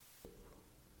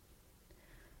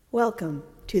Welcome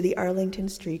to the Arlington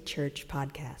Street Church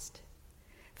podcast.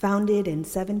 Founded in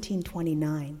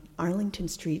 1729, Arlington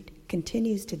Street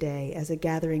continues today as a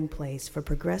gathering place for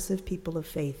progressive people of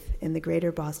faith in the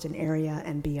greater Boston area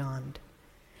and beyond.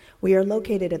 We are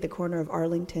located at the corner of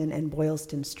Arlington and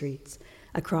Boylston Streets,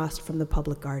 across from the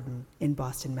Public Garden in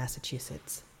Boston,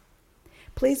 Massachusetts.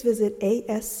 Please visit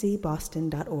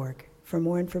ascboston.org for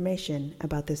more information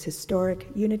about this historic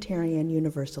Unitarian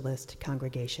Universalist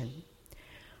congregation.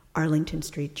 Arlington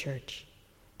Street Church,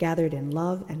 gathered in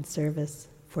love and service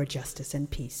for justice and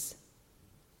peace.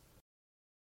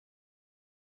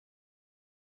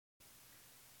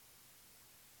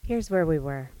 Here's where we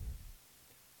were.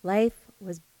 Life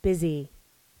was busy.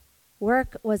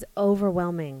 Work was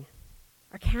overwhelming.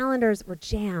 Our calendars were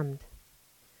jammed.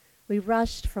 We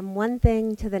rushed from one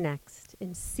thing to the next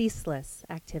in ceaseless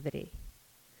activity.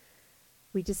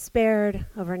 We despaired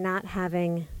over not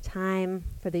having time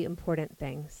for the important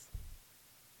things.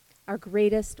 Our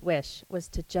greatest wish was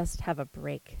to just have a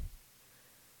break.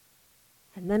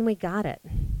 And then we got it.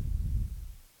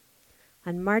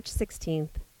 On March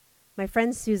 16th, my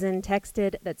friend Susan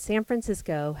texted that San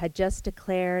Francisco had just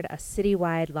declared a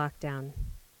citywide lockdown.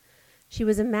 She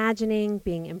was imagining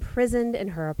being imprisoned in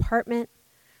her apartment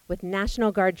with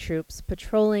National Guard troops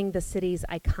patrolling the city's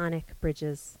iconic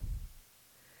bridges.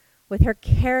 With her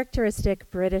characteristic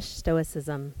British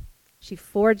stoicism, she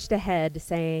forged ahead,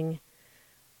 saying,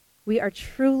 "We are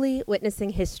truly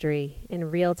witnessing history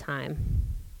in real time.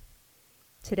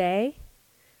 Today,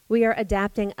 we are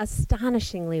adapting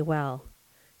astonishingly well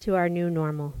to our new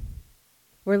normal.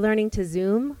 We're learning to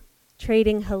Zoom,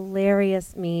 trading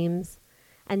hilarious memes,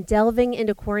 and delving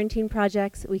into quarantine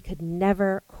projects we could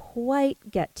never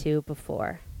quite get to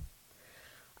before.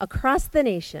 Across the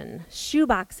nation,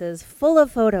 shoeboxes full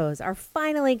of photos are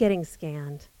finally getting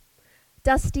scanned.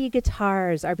 Dusty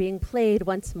guitars are being played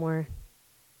once more.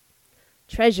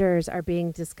 Treasures are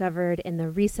being discovered in the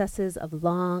recesses of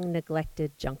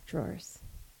long-neglected junk drawers.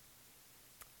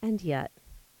 And yet,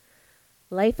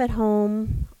 life at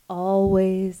home,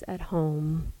 always at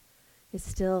home, is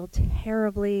still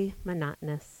terribly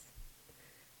monotonous.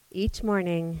 Each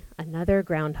morning, another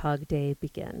Groundhog Day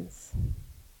begins.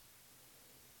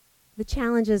 The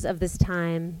challenges of this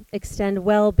time extend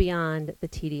well beyond the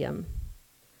tedium.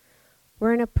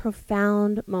 We're in a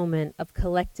profound moment of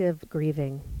collective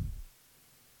grieving.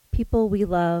 People we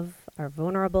love are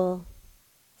vulnerable,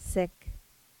 sick,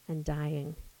 and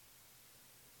dying.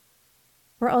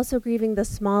 We're also grieving the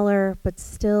smaller but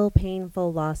still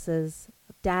painful losses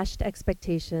of dashed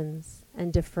expectations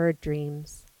and deferred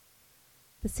dreams.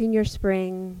 The senior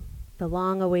spring, the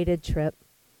long-awaited trip,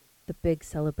 the big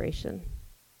celebration.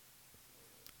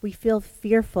 We feel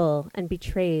fearful and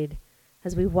betrayed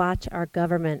as we watch our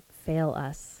government fail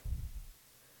us.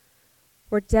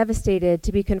 We're devastated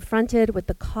to be confronted with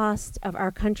the cost of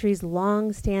our country's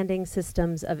long-standing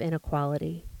systems of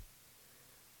inequality.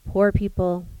 Poor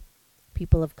people,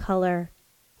 people of color,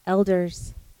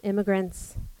 elders,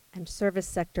 immigrants, and service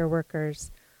sector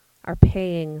workers are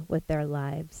paying with their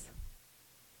lives.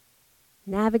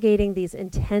 Navigating these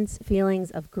intense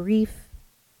feelings of grief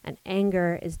and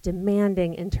anger is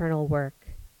demanding internal work.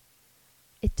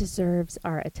 It deserves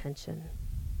our attention.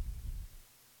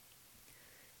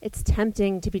 It's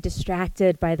tempting to be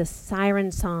distracted by the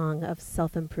siren song of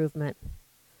self-improvement.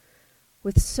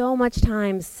 With so much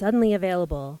time suddenly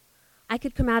available, I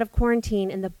could come out of quarantine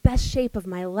in the best shape of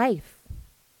my life.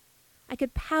 I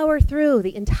could power through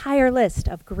the entire list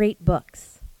of great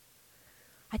books.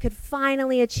 I could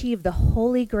finally achieve the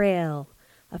holy grail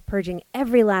of purging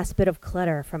every last bit of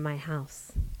clutter from my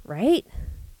house, right?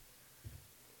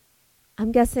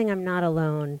 I'm guessing I'm not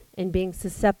alone in being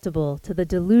susceptible to the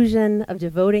delusion of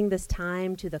devoting this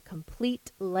time to the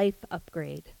complete life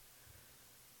upgrade.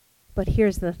 But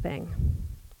here's the thing.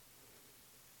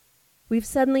 We've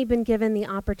suddenly been given the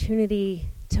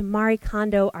opportunity to Marie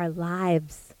Kondo our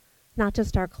lives, not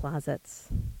just our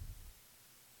closets.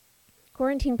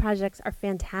 Quarantine projects are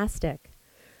fantastic,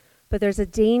 but there's a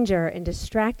danger in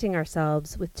distracting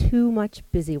ourselves with too much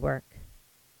busy work.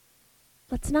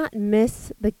 Let's not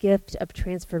miss the gift of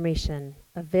transformation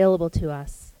available to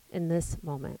us in this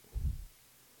moment.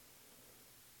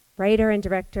 Writer and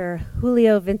director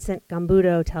Julio Vincent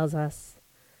Gambudo tells us,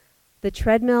 "The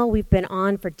treadmill we've been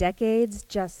on for decades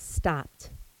just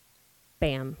stopped.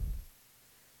 Bam.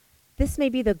 This may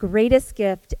be the greatest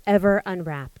gift ever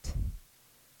unwrapped.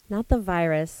 Not the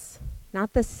virus,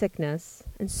 not the sickness,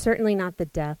 and certainly not the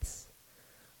deaths,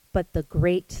 but the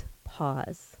great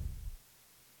pause."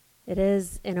 It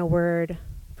is, in a word,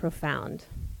 profound.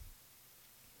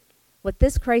 What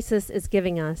this crisis is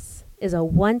giving us is a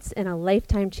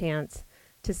once-in-a-lifetime chance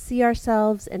to see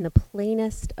ourselves in the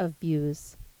plainest of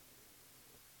views.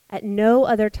 At no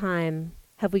other time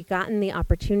have we gotten the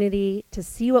opportunity to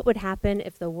see what would happen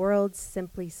if the world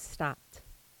simply stopped.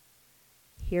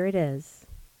 Here it is.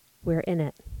 We're in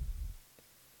it.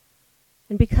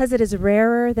 And because it is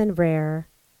rarer than rare,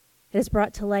 it has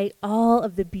brought to light all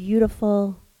of the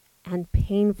beautiful and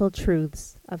painful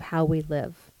truths of how we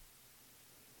live.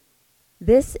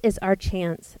 This is our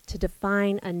chance to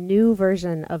define a new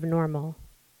version of normal,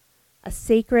 a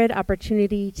sacred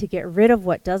opportunity to get rid of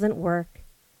what doesn't work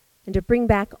and to bring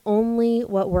back only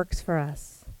what works for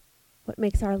us, what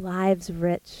makes our lives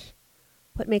rich,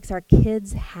 what makes our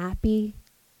kids happy,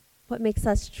 what makes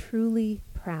us truly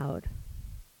proud.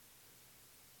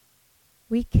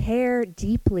 We care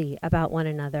deeply about one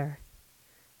another.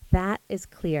 That is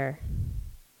clear.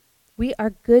 We are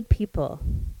good people.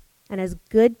 And as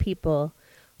good people,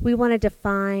 we want to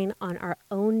define on our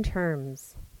own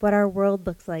terms what our world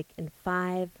looks like in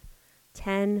 5,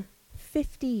 10,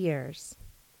 50 years.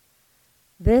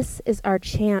 This is our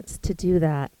chance to do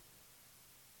that.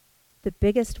 The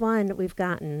biggest one we've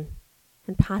gotten,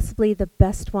 and possibly the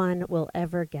best one we'll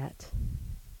ever get.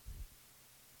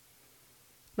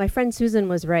 My friend Susan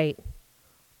was right.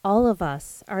 All of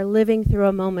us are living through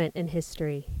a moment in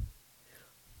history.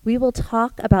 We will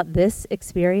talk about this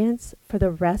experience for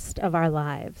the rest of our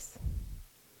lives.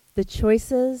 The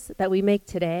choices that we make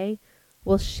today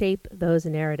will shape those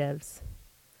narratives.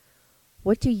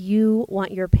 What do you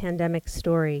want your pandemic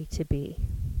story to be?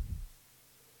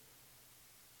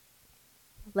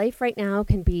 Life right now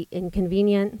can be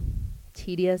inconvenient,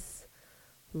 tedious,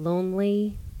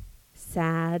 lonely,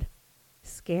 sad,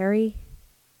 scary,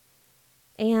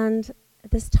 and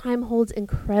this time holds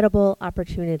incredible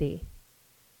opportunity.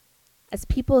 As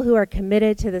people who are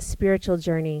committed to the spiritual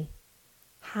journey,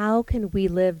 how can we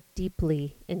live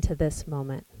deeply into this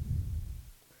moment?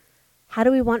 How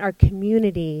do we want our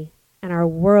community and our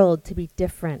world to be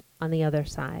different on the other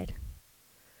side?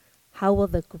 How will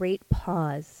the great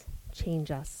pause change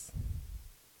us?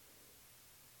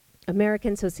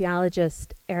 American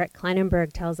sociologist Eric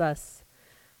Kleinenberg tells us,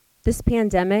 this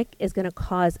pandemic is going to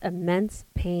cause immense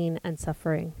pain and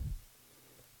suffering.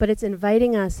 But it's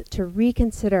inviting us to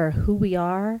reconsider who we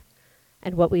are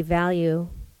and what we value.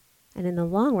 And in the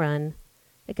long run,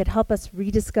 it could help us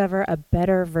rediscover a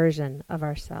better version of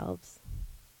ourselves.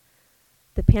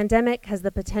 The pandemic has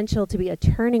the potential to be a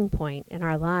turning point in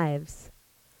our lives,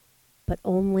 but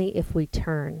only if we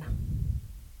turn.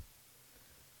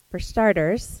 For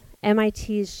starters,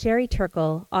 MIT's Sherry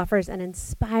Turkle offers an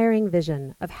inspiring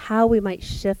vision of how we might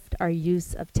shift our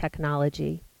use of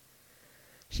technology.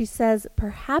 She says,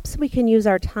 perhaps we can use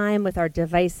our time with our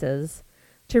devices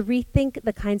to rethink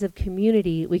the kinds of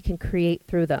community we can create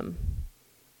through them.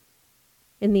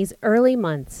 In these early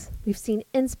months, we've seen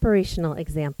inspirational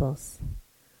examples.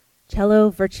 Cello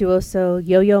virtuoso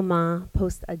Yo-Yo Ma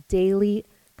posts a daily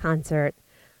concert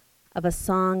of a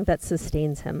song that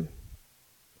sustains him.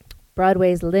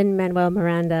 Broadway's Lin-Manuel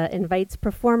Miranda invites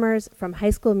performers from high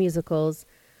school musicals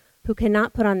who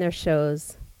cannot put on their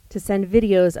shows to send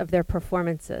videos of their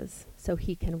performances so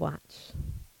he can watch.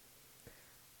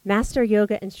 Master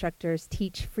yoga instructors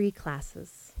teach free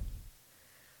classes.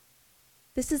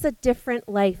 This is a different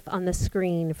life on the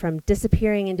screen from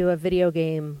disappearing into a video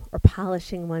game or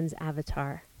polishing one's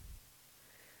avatar.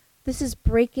 This is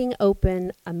breaking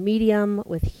open a medium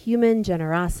with human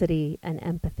generosity and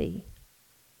empathy.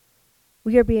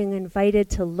 We are being invited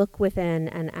to look within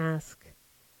and ask,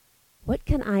 what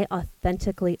can I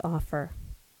authentically offer?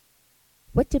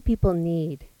 What do people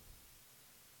need?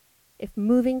 If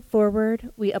moving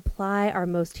forward, we apply our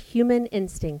most human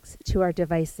instincts to our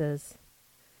devices,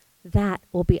 that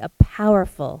will be a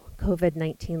powerful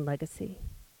COVID-19 legacy.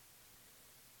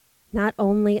 Not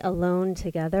only alone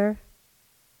together,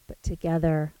 but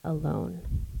together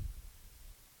alone.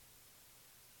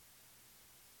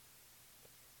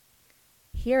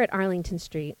 Here at Arlington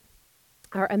Street,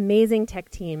 our amazing tech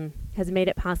team has made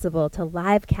it possible to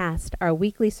live cast our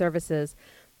weekly services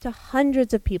to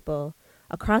hundreds of people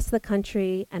across the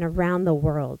country and around the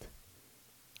world.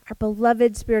 Our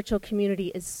beloved spiritual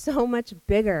community is so much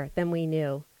bigger than we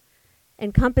knew,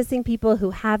 encompassing people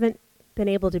who haven't been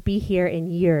able to be here in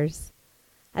years,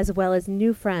 as well as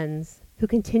new friends who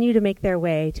continue to make their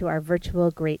way to our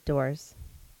virtual great doors.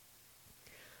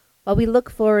 While we look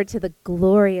forward to the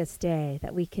glorious day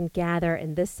that we can gather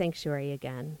in this sanctuary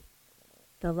again,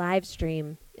 the live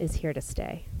stream is here to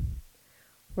stay.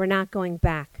 We're not going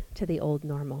back to the old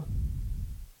normal.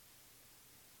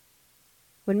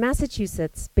 When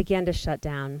Massachusetts began to shut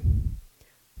down,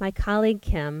 my colleague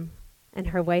Kim and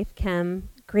her wife Kim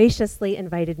graciously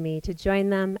invited me to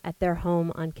join them at their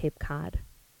home on Cape Cod.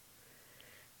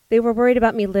 They were worried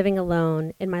about me living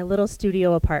alone in my little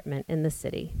studio apartment in the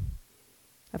city,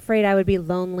 afraid I would be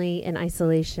lonely in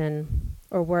isolation,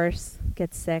 or worse,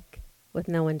 get sick with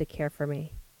no one to care for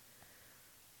me.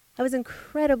 I was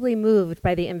incredibly moved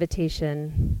by the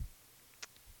invitation,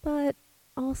 but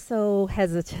also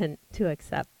hesitant to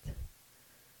accept.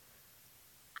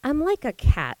 I'm like a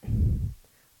cat.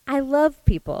 I love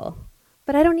people,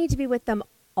 but I don't need to be with them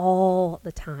all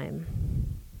the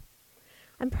time.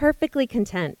 I'm perfectly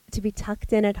content to be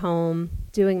tucked in at home,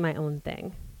 doing my own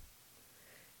thing.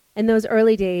 In those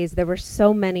early days, there were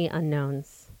so many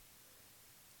unknowns.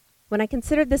 When I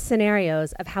considered the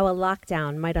scenarios of how a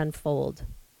lockdown might unfold,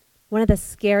 one of the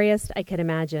scariest I could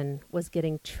imagine was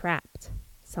getting trapped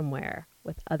somewhere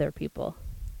with other people.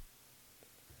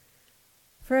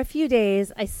 For a few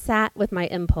days, I sat with my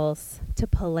impulse to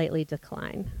politely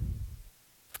decline.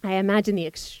 I imagined the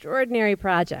extraordinary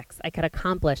projects I could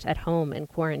accomplish at home in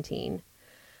quarantine.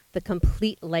 The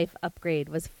complete life upgrade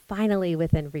was finally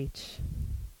within reach.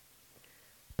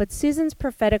 But Susan's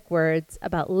prophetic words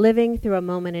about living through a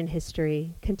moment in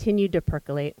history continued to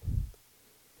percolate.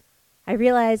 I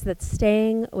realized that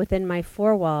staying within my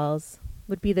four walls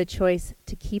would be the choice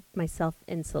to keep myself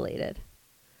insulated.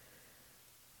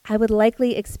 I would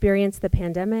likely experience the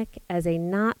pandemic as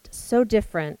not so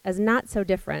different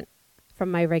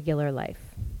from my regular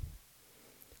life.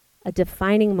 A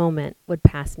defining moment would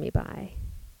pass me by.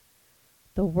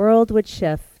 The world would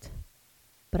shift,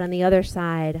 but on the other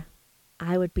side,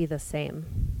 I would be the same.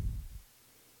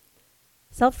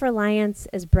 Self-reliance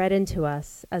is bred into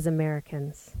us as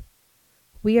Americans.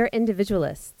 We are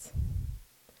individualists,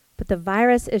 but the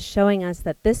virus is showing us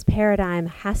that this paradigm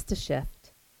has to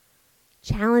shift,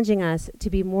 challenging us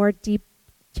to be more deeply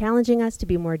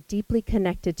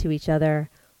connected to each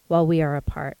other while we are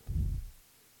apart.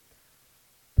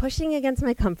 Pushing against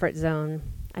my comfort zone,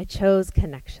 I chose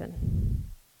connection.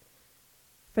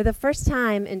 For the first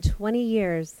time in 20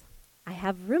 years, I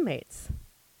have roommates.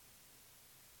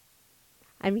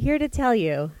 I'm here to tell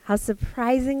you how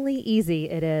surprisingly easy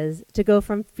it is to go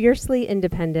from fiercely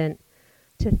independent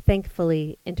to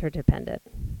thankfully interdependent.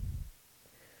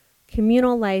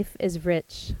 Communal life is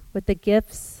rich with the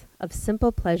gifts of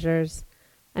simple pleasures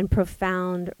and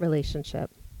profound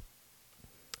relationship.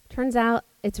 Turns out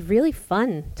it's really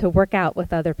fun to work out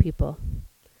with other people.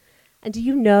 And do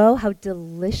you know how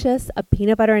delicious a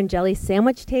peanut butter and jelly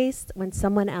sandwich tastes when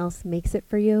someone else makes it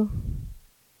for you?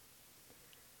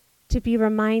 To be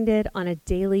reminded on a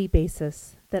daily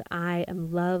basis that I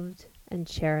am loved and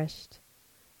cherished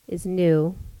is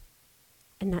new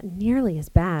and not nearly as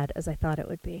bad as I thought it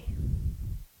would be.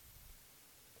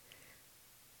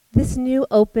 This new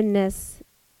openness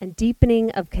and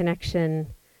deepening of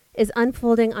connection is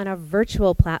unfolding on a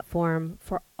virtual platform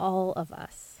for all of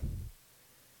us.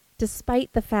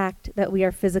 Despite the fact that we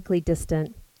are physically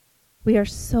distant, we are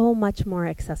so much more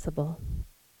accessible.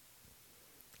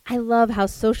 I love how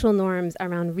social norms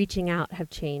around reaching out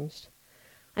have changed.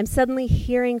 I'm suddenly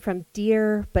hearing from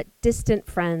dear but distant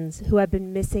friends who I've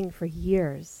been missing for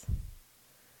years.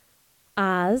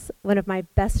 Oz, one of my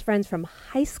best friends from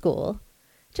high school,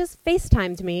 just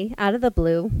FaceTimed me out of the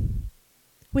blue.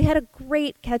 We had a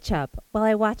great catch-up while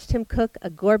I watched him cook a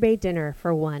gourmet dinner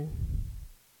for one.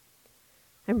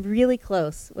 I'm really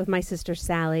close with my sister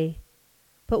Sally,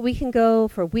 but we can go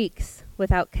for weeks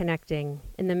without connecting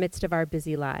in the midst of our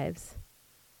busy lives.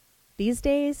 These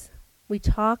days, we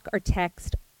talk or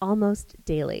text almost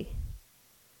daily.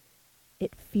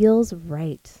 It feels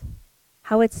right,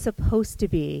 how it's supposed to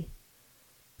be.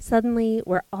 Suddenly,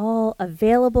 we're all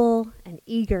available and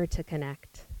eager to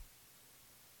connect.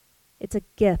 It's a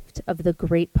gift of the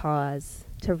great pause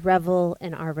to revel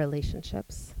in our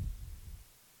relationships.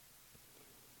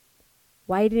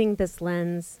 Widening this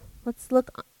lens, let's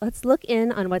look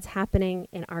in on what's happening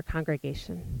in our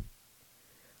congregation.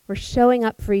 We're showing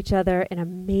up for each other in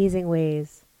amazing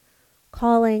ways,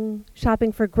 calling,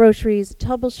 shopping for groceries,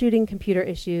 troubleshooting computer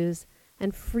issues,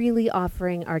 and freely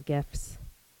offering our gifts.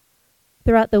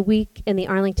 Throughout the week in the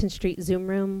Arlington Street Zoom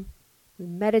room, we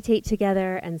meditate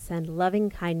together and send loving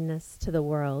kindness to the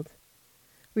world.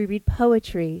 We read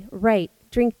poetry, write,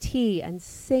 drink tea, and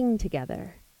sing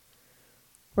together.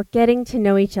 We're getting to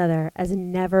know each other as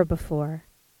never before,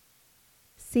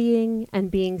 seeing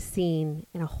and being seen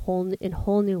in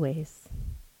whole new ways.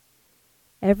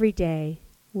 Every day,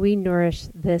 we nourish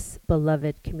this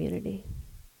beloved community.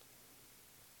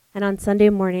 And on Sunday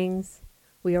mornings,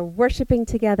 we are worshiping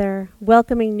together,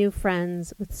 welcoming new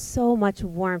friends with so much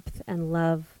warmth and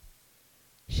love,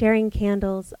 sharing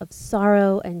candles of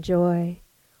sorrow and joy,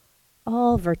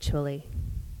 all virtually.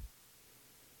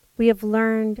 We have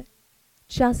learned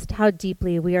just how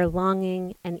deeply we are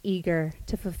longing and eager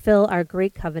to fulfill our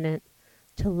great covenant,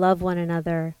 to love one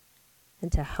another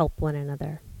and to help one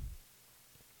another.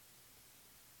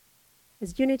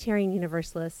 As Unitarian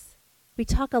Universalists, we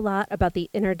talk a lot about the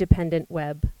interdependent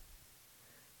web.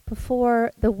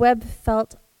 Before, the web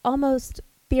felt almost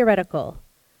theoretical,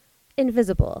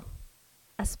 invisible,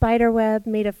 a spider web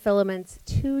made of filaments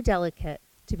too delicate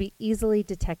to be easily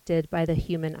detected by the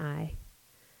human eye.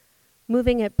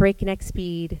 Moving at breakneck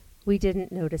speed, we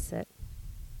didn't notice it.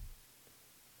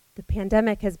 The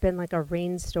pandemic has been like a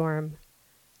rainstorm,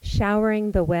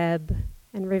 showering the web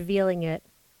and revealing it,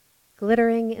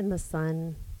 glittering in the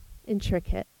sun,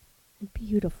 intricate and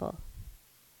beautiful.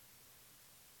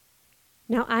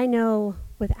 Now I know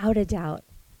without a doubt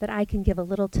that I can give a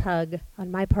little tug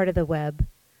on my part of the web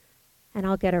and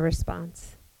I'll get a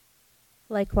response.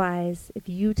 Likewise, if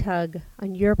you tug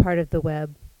on your part of the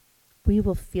web, we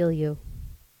will feel you.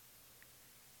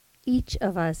 Each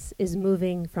of us is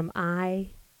moving from I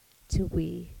to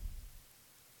we.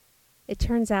 It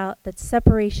turns out that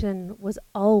separation was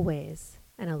always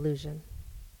an illusion.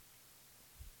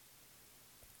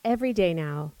 Every day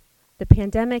now, the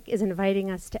pandemic is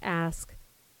inviting us to ask,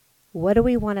 what do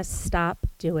we want to stop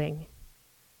doing?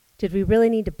 Did we really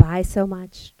need to buy so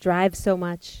much, drive so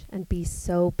much, and be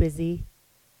so busy?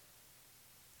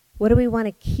 What do we want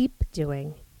to keep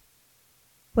doing?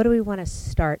 What do we want to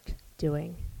start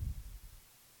doing?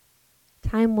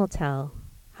 Time will tell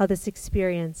how this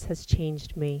experience has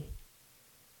changed me.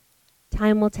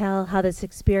 Time will tell how this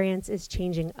experience is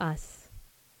changing us.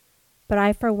 But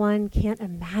I, for one, can't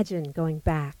imagine going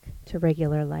back to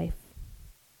regular life.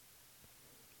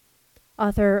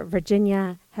 Author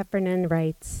Virginia Heffernan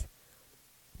writes,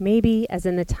 maybe, as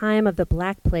in the time of the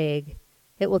Black Plague,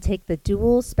 it will take the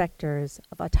dual specters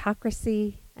of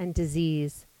autocracy and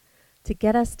disease to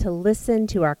get us to listen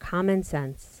to our common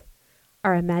sense,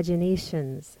 our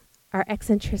imaginations, our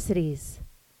eccentricities,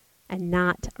 and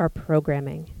not our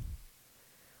programming.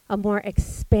 A more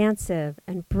expansive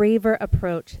and braver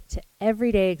approach to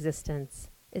everyday existence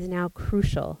is now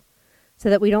crucial so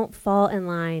that we don't fall in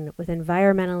line with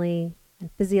environmentally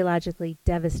and physiologically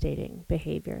devastating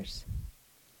behaviors.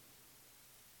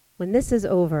 When this is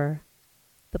over,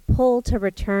 the pull to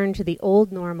return to the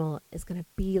old normal is going to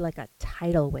be like a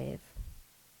tidal wave.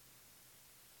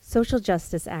 Social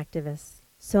justice activist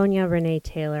Sonia Renee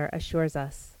Taylor assures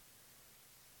us,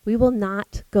 we will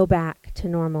not go back to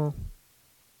normal.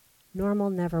 Normal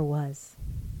never was.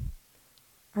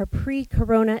 Our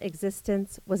pre-corona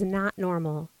existence was not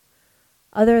normal,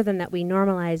 other than that we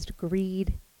normalized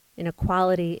greed,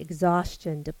 inequality,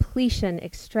 exhaustion, depletion,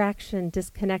 extraction,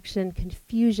 disconnection,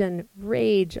 confusion,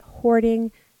 rage, hoarding,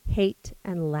 hate,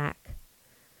 and lack.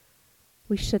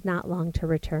 We should not long to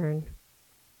return.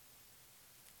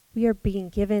 We are being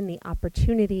given the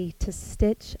opportunity to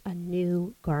stitch a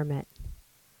new garment,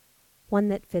 one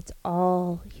that fits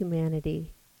all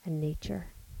humanity and nature.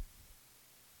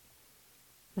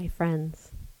 My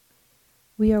friends,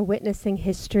 we are witnessing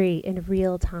history in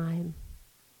real time.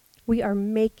 We are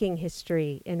making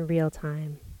history in real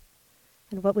time,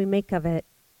 and what we make of it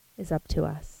is up to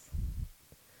us.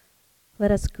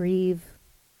 Let us grieve.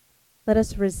 Let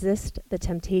us resist the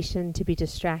temptation to be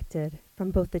distracted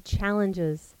from both the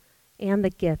challenges and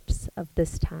the gifts of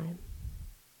this time.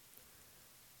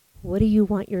 What do you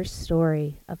want your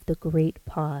story of the great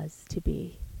pause to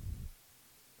be?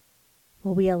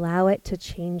 Will we allow it to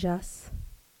change us?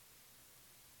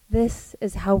 This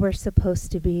is how we're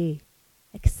supposed to be,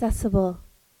 accessible,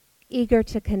 eager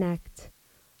to connect,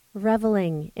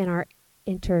 reveling in our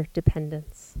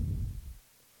interdependence.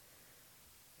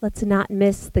 Let's not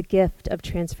miss the gift of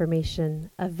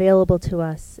transformation available to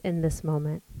us in this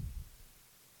moment.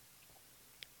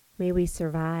 May we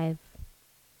survive.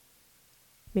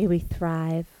 May we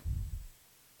thrive.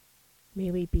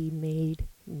 May we be made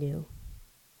new.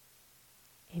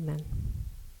 Amen.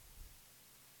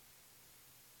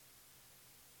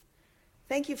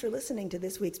 Thank you for listening to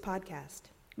this week's podcast.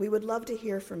 We would love to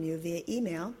hear from you via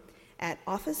email at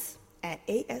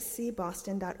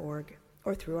office@ascboston.org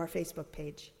or through our Facebook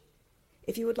page.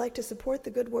 If you would like to support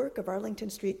the good work of Arlington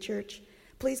Street Church,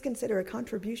 please consider a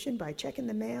contribution by check in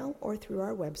the mail or through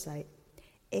our website,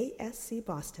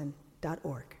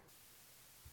 ascboston.org.